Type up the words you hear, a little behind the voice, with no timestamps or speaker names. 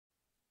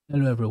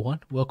Hello everyone,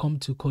 welcome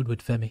to Code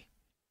with Femi.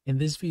 In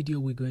this video,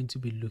 we're going to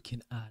be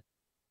looking at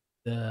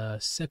the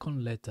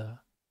second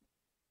letter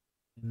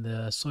in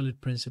the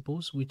solid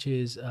principles, which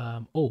is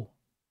O.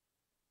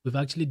 We've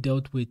actually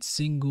dealt with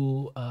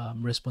single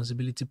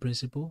responsibility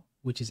principle,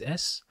 which is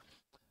S.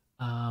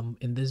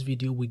 In this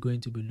video, we're going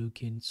to be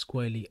looking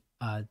squarely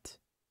at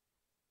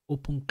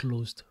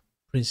open-closed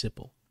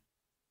principle.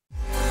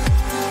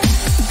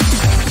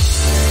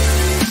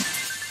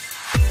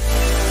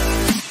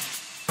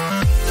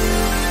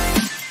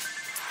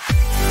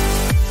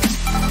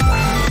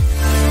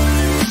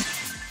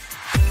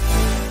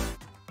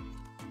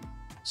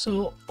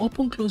 So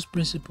open-closed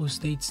principle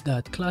states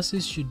that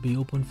classes should be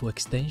open for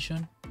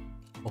extension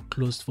or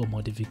closed for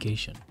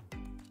modification.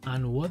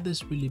 And what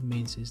this really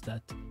means is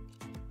that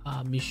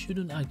you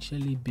shouldn't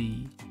actually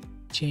be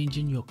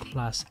changing your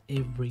class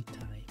every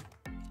time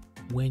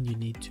when you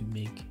need to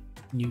make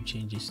new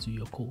changes to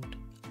your code.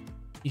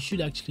 You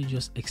should actually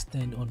just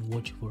extend on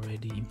what you've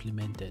already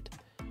implemented,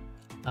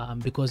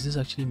 because this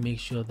actually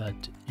makes sure that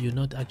you're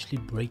not actually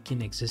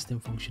breaking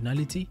existing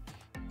functionality.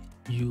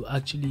 You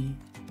actually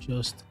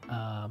just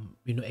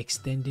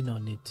extending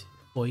on it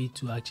for it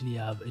to actually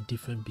have a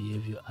different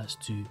behavior as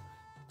to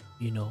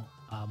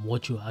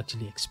what you're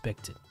actually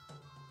expecting.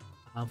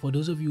 For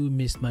those of you who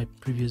missed my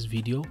previous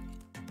video,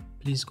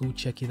 please go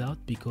check it out,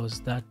 because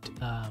that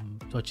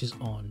touches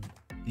on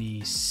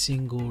the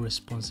single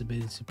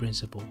responsibility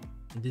principle.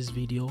 In this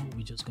video,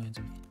 we're just going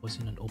to be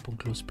focusing on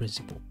open-closed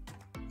principle.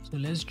 So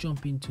let's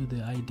jump into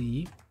the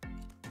IDE.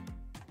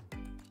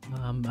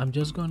 I'm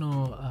just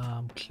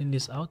gonna clean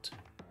this out,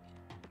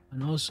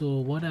 and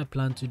also what I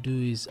plan to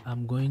do is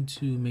I'm going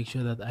to make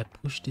sure that I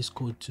push this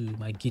code to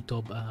my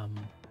GitHub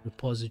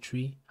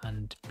repository,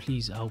 and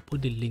please, I'll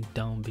put the link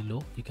down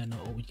below. You can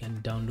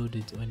download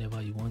it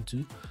whenever you want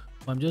to.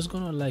 But I'm just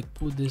gonna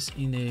put this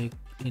in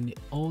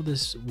all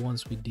this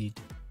ones we did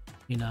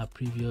in our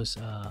previous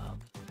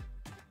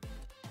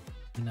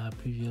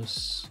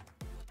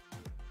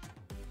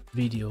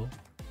video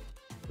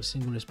for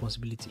single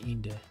responsibility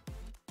in there.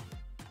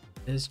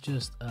 Let's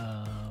just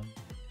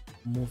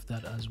move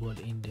that as well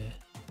in there.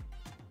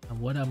 And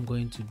what I'm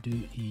going to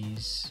do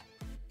is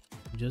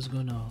I'm just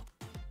gonna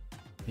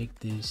make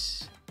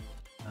this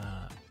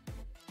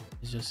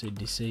let's just say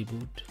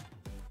disabled.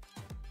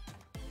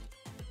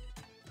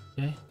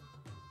 Okay,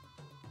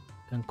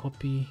 can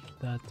copy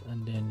that,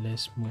 and then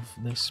let's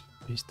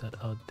paste that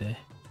out there.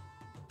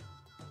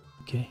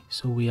 Okay,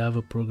 so we have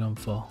a program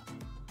file,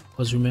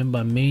 because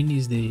remember, main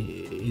is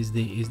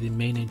the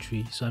main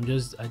entry. So I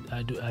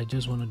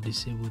just want to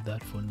disable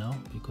that for now,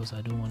 because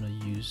I don't want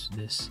to use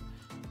this.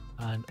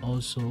 And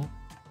also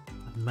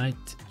I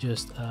might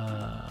just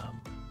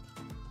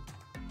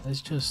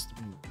let's just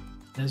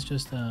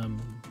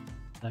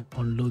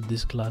unload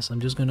this class.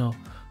 I'm just gonna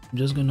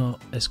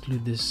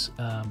exclude this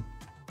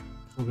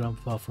program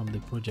file from the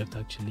project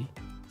actually,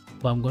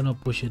 but I'm gonna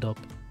push it up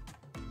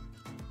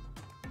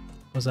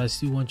because I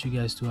still want you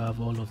guys to have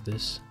all of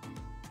this.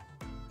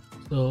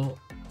 So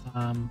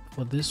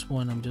for this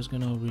one, I'm just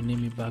gonna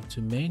rename it back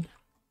to main,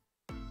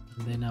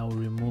 and then I'll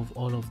remove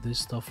all of this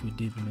stuff we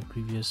did in the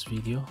previous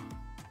video,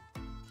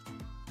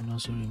 and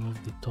also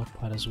remove the top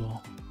part as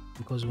well,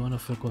 because we want to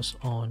focus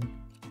on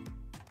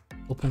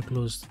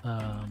open-closed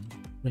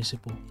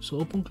principle. So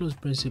open-closed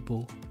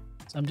principle,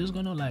 so I'm just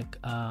gonna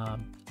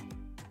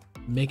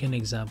make an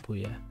example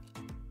here,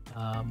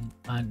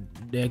 and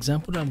the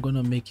example that I'm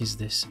gonna make is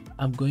this.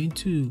 I'm going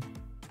to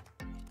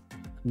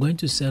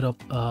set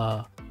up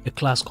a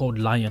class called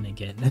lion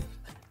again.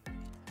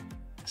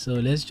 So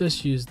let's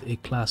just use a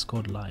class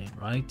called lion,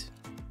 right?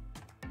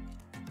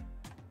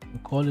 We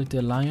call it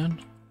a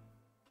lion,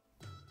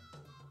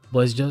 but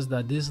it's just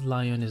that this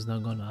lion is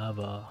not going to have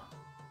a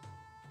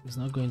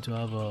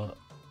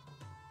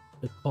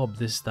cub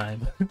this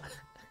time.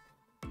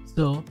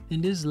 So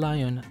in this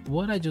lion,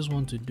 what I just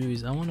want to do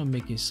is I want to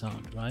make a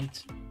sound,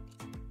 right?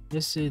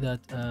 Let's say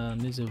that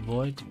there's a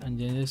void, and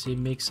then let's say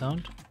make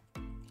sound.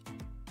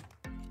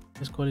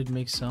 Let's call it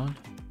make sound,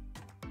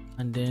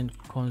 and then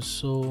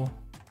console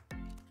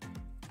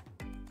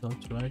dot,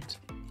 right?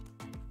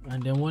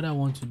 And then what I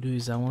want to do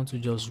is I want to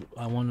just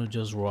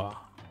roar,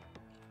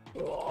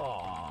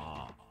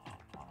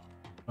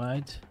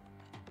 right?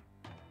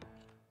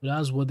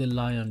 That's what the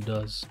lion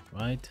does,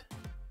 right?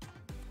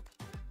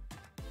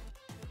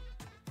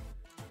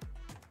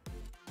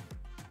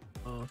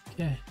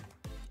 Okay,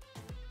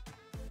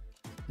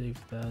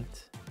 save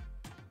that,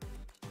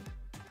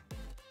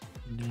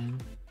 and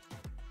then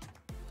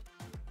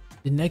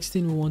the next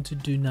thing we want to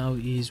do now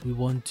is we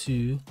want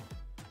to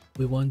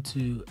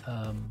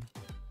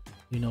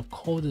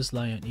call this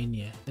lion in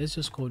here. Let's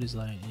just call this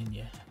lion in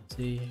here.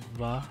 Say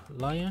var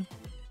lion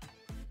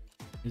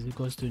is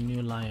equals to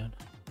new lion.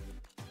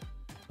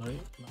 Sorry,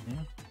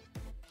 lion.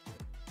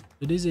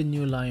 So this is a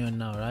new lion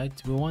now, right?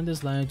 We want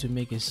this lion to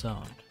make a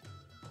sound.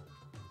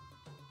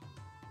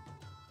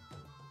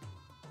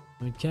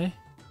 Okay,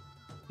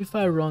 if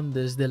I run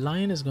this, the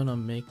lion is gonna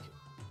make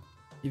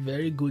a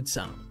very good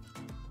sound.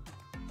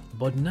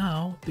 But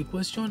now the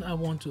question I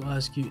want to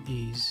ask you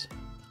is,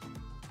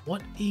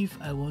 What if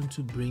I want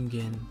to bring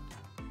in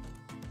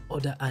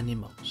other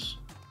animals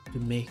to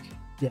make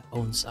their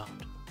own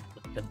sound?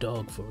 Like a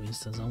dog, for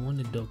instance. I want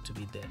the dog to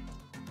be there.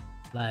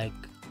 Like,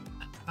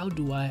 how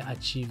do I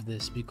achieve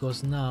this?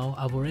 Because now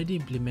I've already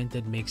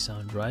implemented make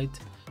sound, right?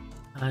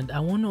 And I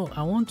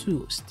want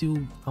to still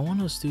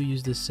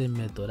use the same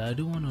method. I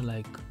don't want to,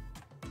 like,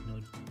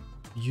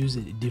 use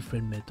a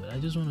different method. I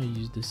just want to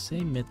use the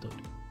same method.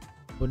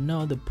 But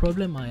now the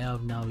problem I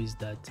have now is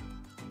that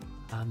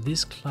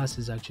this class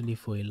is actually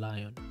for a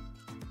lion,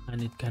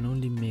 and it can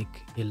only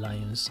make a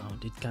lion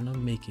sound. It cannot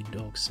make a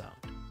dog sound.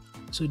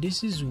 So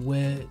this is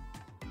where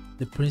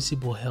the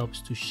principle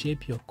helps to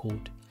shape your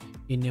code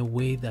in a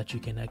way that you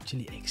can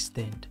actually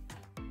extend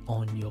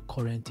on your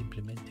current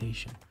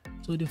implementation.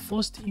 So the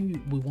first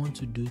thing we want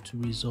to do to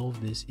resolve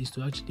this is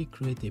to actually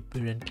create a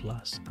parent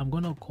class. I'm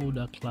going to call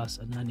that class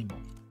an animal.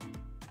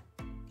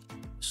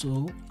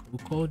 So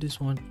we'll call this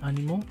one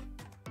animal,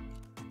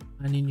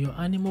 and in your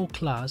animal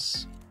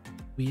class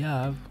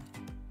we're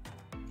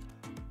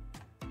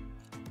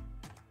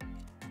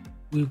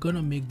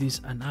gonna make this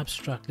an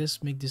abstract.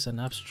 Let's make this an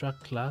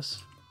abstract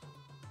class.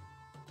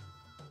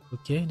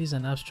 Okay, this is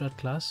an abstract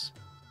class.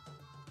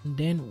 And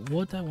then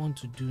what I want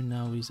to do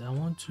now is I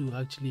want to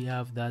actually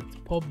have that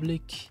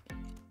public,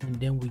 and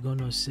then we're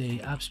gonna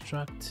say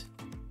abstract.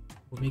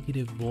 We'll make it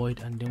a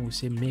void, and then we'll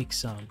say make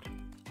sound.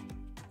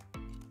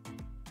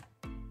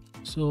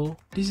 So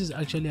this is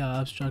actually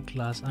our abstract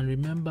class, and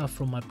remember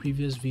from my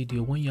previous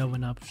video, when you have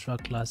an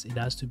abstract class, it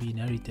has to be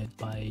inherited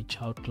by a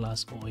child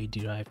class or a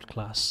derived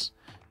class.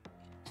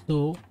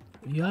 So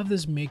you have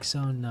this make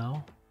sound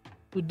now.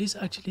 So this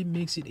actually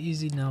makes it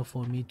easy now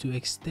for me to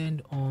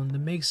extend on the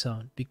make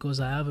sound, because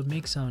I have a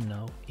make sound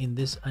now in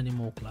this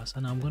animal class,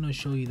 and I'm going to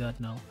show you that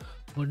now.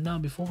 But now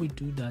before we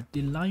do that,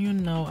 the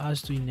lion now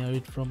has to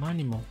inherit from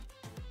animal.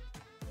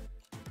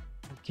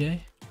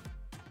 Okay,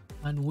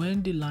 and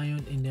when the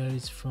lion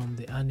inherits from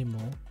the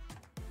animal,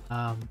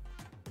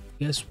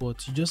 guess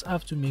what? You just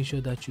have to make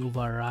sure that you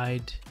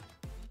override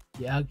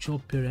the actual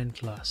parent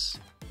class.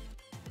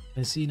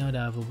 And see now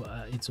that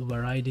it's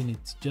overriding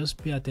it. Just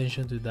pay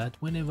attention to that.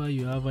 Whenever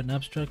you have an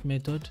abstract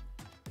method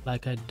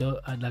like I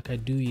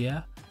do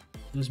here,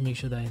 just make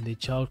sure that in the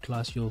child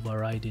class you're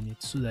overriding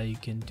it so that you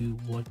can do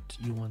what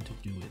you want to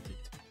do with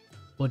it.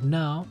 But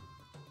now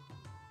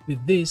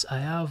with this, I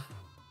have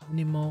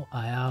animal,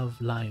 I have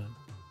lion.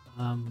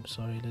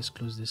 Sorry, let's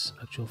close this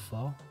actual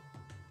file.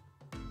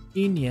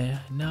 In here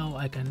now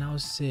I can now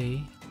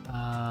say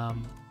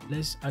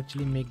let's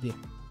actually make the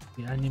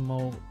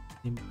animal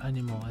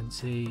and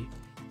say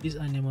this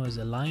animal is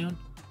a lion,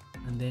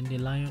 and then the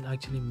lion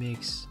actually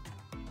makes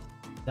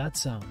that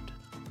sound.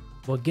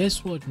 But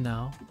guess what?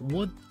 Now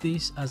what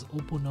this has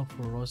opened up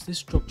for us, this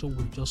structure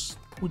will just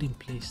put in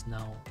place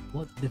now.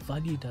 What the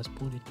value it has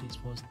put in place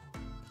was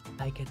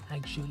I can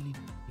actually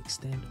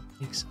extend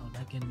or make sound.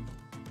 I can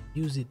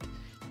use it to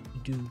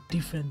do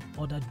different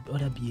other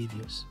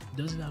behaviors. It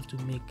doesn't have to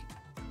make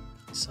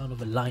the sound of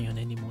a lion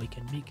anymore. It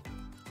can make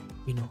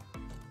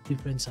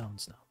different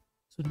sounds now.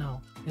 So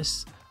now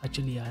let's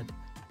actually add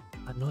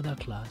another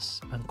class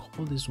and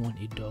call this one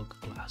a dog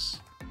class.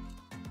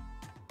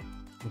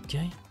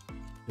 Okay,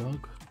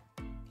 dog,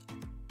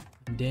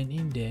 and then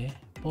in there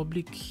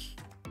public,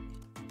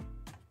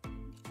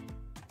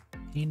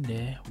 in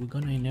there we're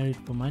gonna inherit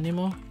from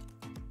animal,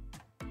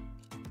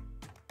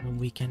 and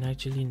we can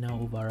actually now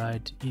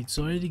override. It's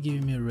already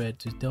giving me a red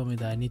to tell me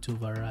that I need to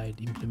override,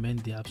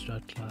 implement the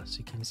abstract class.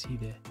 You can see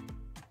there.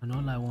 And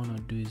all I want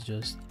to do is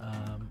just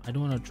I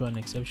don't want to throw an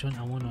exception.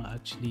 I want to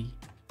actually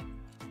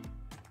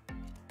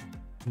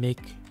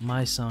make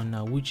my sound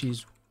now, which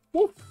is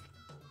woof.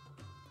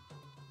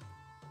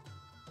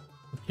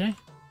 Okay,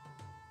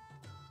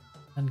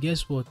 and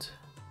guess what?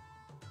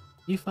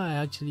 If I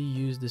actually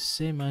use the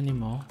same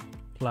animal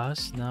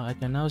class, now I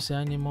can now say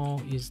animal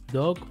is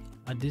dog.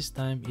 At this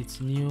time it's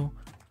new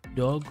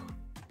dog,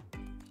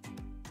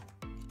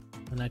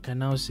 and I can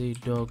now say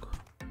dog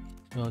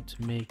dot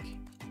make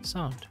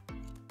sound.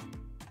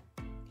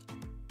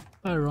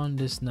 If I run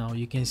this now,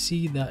 you can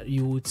see that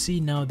you would see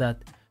now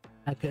that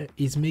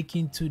it's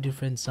making two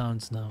different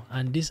sounds now,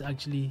 and this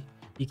actually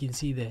you can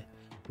see there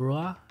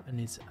roar and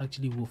it's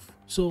actually woof.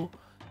 So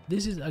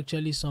this is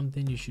actually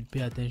something you should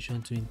pay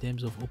attention to in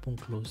terms of open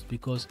closed,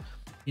 because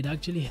it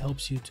actually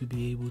helps you to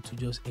be able to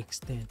just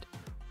extend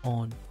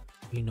on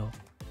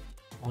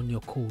on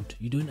your code.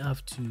 You don't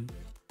have to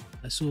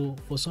so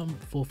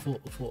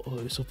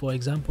for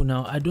example,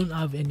 now I don't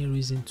have any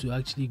reason to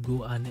actually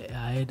go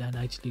ahead and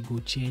actually go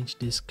change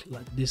this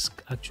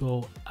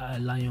actual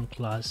lion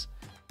class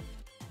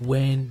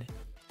if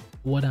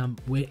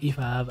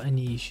I have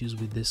any issues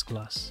with this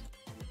class.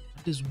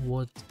 That is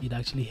what it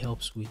actually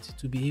helps with,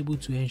 to be able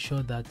to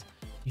ensure that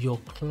your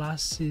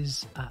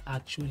classes are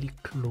actually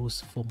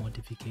closed for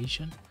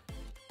modification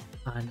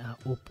and are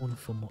open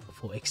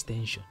for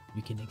extension.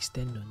 You can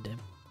extend on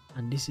them,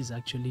 and this is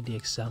actually the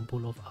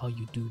example of how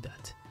you do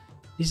that.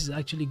 This is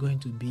actually going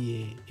to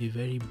be a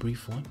very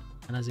brief one,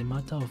 and as a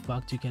matter of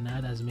fact, you can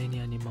add as many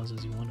animals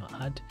as you want to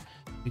add.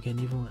 You can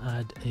even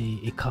add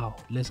a cow.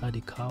 Let's add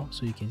a cow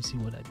so you can see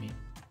what I mean.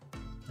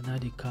 And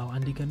add a cow,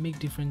 and they can make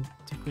different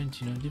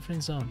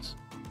sounds.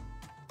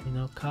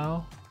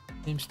 Cow,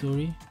 same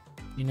story,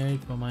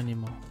 inherit from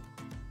animal,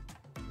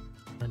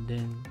 and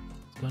then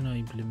it's gonna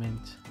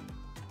implement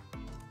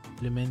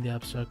the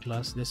abstract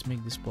class. Let's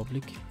make this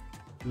public.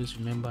 Please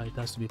remember it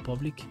has to be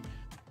public,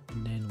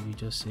 and then we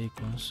just say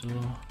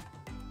console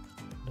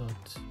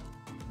dot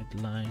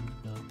headline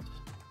dot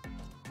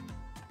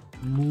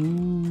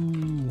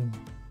moo.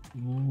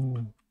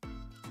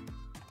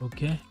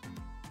 Okay,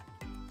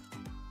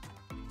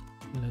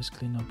 let's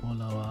clean up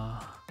all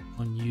our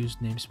unused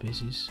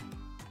namespaces.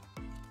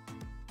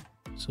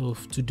 So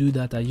to do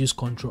that, I use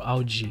Ctrl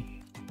R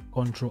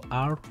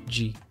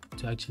G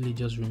to actually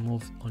just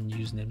remove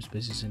unused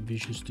namespaces in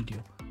Visual Studio.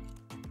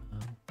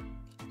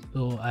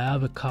 So I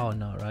have a cow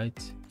now,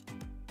 right?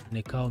 And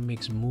the cow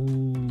makes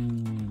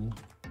moo.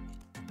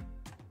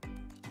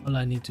 All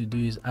I need to do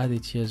is add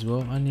it here as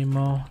well.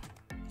 Animal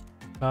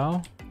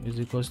cow is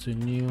equals to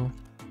new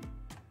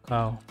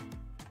cow.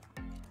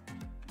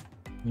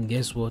 And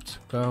guess what?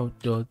 Cow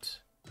dot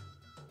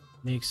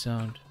make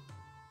sound.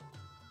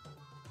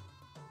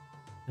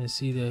 And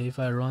see there, if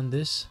I run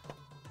this,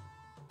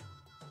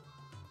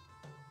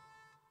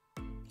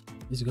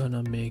 it's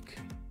gonna make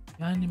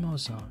the animal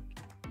sound.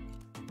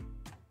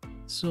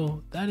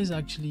 So that is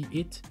actually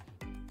it,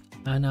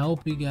 and I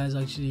hope you guys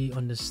actually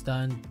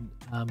understand.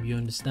 You're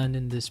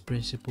understanding these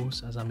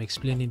principles as I'm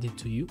explaining it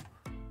to you.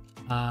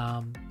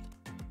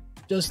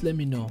 Just let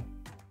me know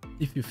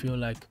if you feel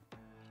like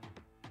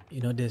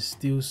there's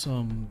still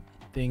some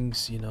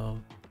things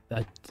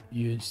that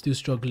you're still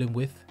struggling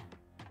with.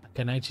 I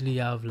can actually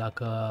have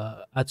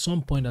at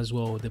some point as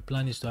well, the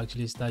plan is to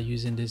actually start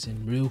using this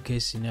in real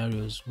case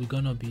scenarios. We're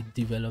gonna be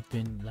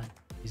developing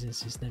using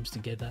systems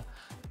together,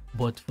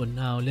 but for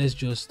now let's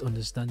just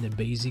understand the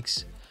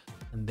basics,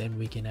 and then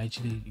we can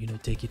actually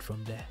take it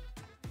from there.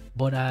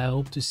 But I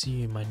hope to see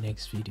you in my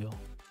next video,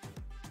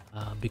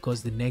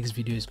 because the next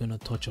video is going to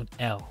touch on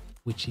L,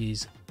 which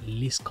is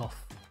Liskov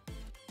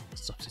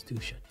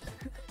substitution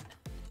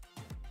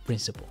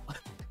principle.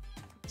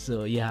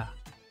 So yeah,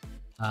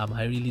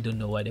 I really don't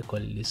know why they call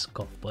it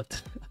Liskov,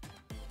 but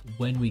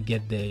when we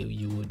get there,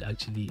 you would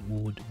actually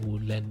would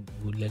learn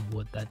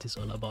what that is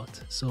all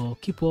about. So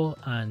keep well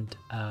and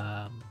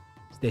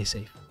stay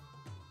safe.